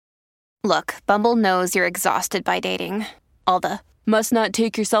Look, Bumble knows you're exhausted by dating. All the must not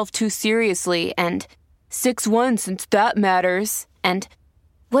take yourself too seriously and 6'1" since that matters. And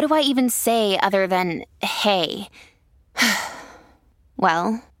what do I even say other than hey?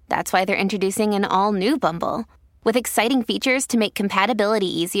 Well, that's why they're introducing an all-new Bumble with exciting features to make compatibility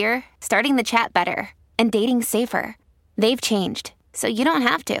easier, starting the chat better, and dating safer. They've changed, so you don't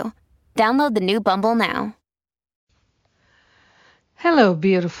have to. Download the new Bumble now. Hello,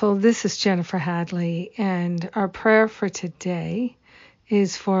 beautiful. This is Jennifer Hadley, and our prayer for today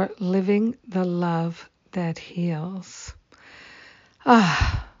is for living the love that heals.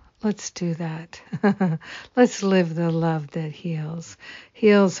 Let's do that. Let's live the love that heals.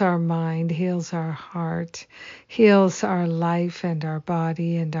 Heals our mind, heals our heart, heals our life and our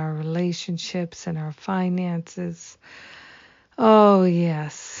body and our relationships and our finances. Oh,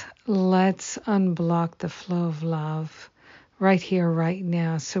 yes. Let's unblock the flow of love right here, right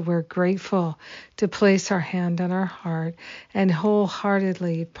now. So we're grateful to place our hand on our heart and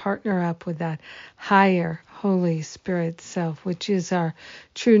wholeheartedly partner up with that higher Holy Spirit self, which is our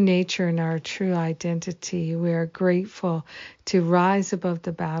true nature and our true identity. We are grateful to rise above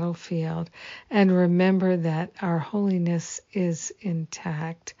the battlefield and remember that our holiness is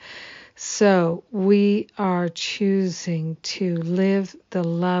intact. So we are choosing to live the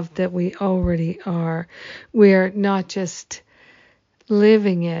love that we already are. We're not just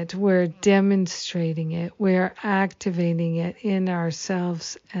living it, we're demonstrating it, we're activating it in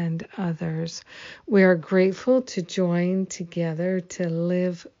ourselves and others. We are grateful to join together to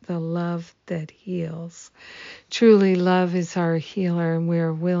live the love that heals. Truly, love is our healer, and we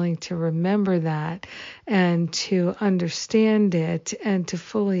are willing to remember that and to understand it and to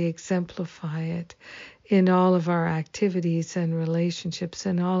fully exemplify it in all of our activities and relationships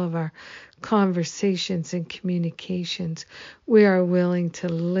and all of our conversations and communications. We are willing to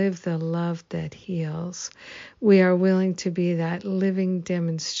live the love that heals. We are willing to be that living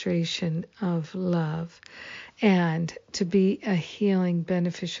demonstration of love and to be a healing,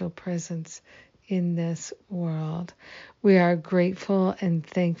 beneficial presence in this world. We are grateful and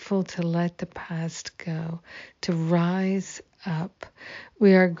thankful to let the past go, to rise up.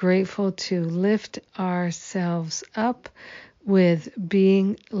 We are grateful to lift ourselves up with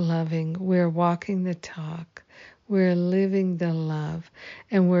being loving. We're walking the talk. We're living the love.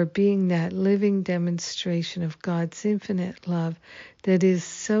 And we're being that living demonstration of God's infinite love that is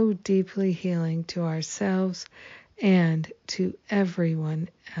so deeply healing to ourselves and to everyone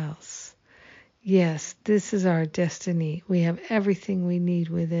else. Yes, this is our destiny. We have everything we need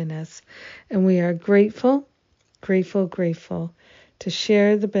within us. And we are grateful, grateful, grateful to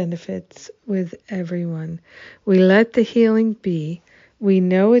share the benefits with everyone. We let the healing be. We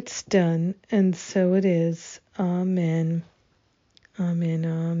know it's done, and so it is. Amen. Amen.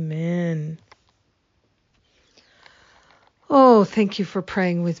 Amen. Oh, thank you for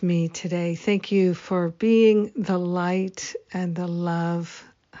praying with me today. Thank you for being the light and the love.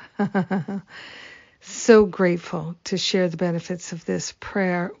 So grateful to share the benefits of this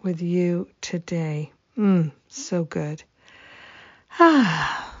prayer with you today. So good.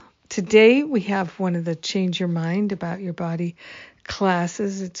 Today we have one of the Change Your Mind About Your Body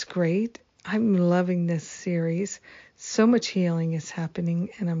classes. It's great. I'm loving this series. So much healing is happening,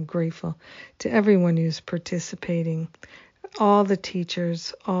 and I'm grateful to everyone who's participating, all the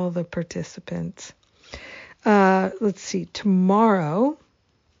teachers, all the participants. Let's see. Tomorrow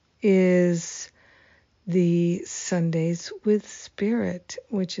is the Sundays with Spirit,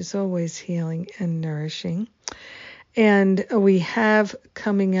 which is always healing and nourishing. And we have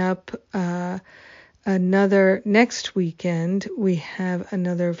coming up next weekend, we have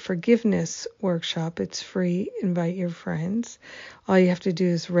another forgiveness workshop. It's free. Invite your friends. All you have to do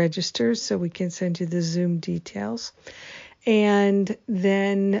is register so we can send you the Zoom details. And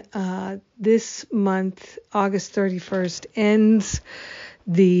then this month, August 31st, ends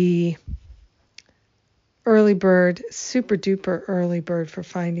the early bird, super duper early bird for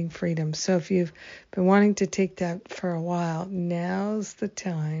Finding Freedom. So if you've been wanting to take that for a while, now's the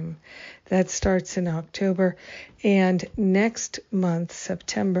time. That starts in October. And next month,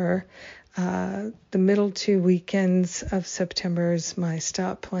 September, the middle 2 weekends of September is my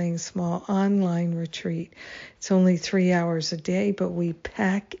Stop Playing Small online retreat. It's only 3 hours a day, but we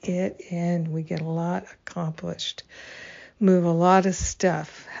pack it in. We get a lot accomplished. Move a lot of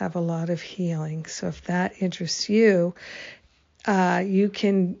stuff, have a lot of healing. So if that interests you, you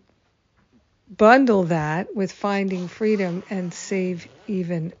can bundle that with Finding Freedom and save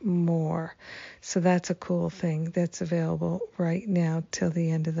even more. So that's a cool thing that's available right now till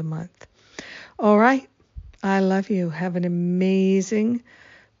the end of the month. All right. I love you. Have an amazing,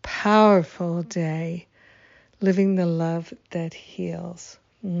 powerful day, living the love that heals.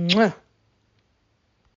 Mwah.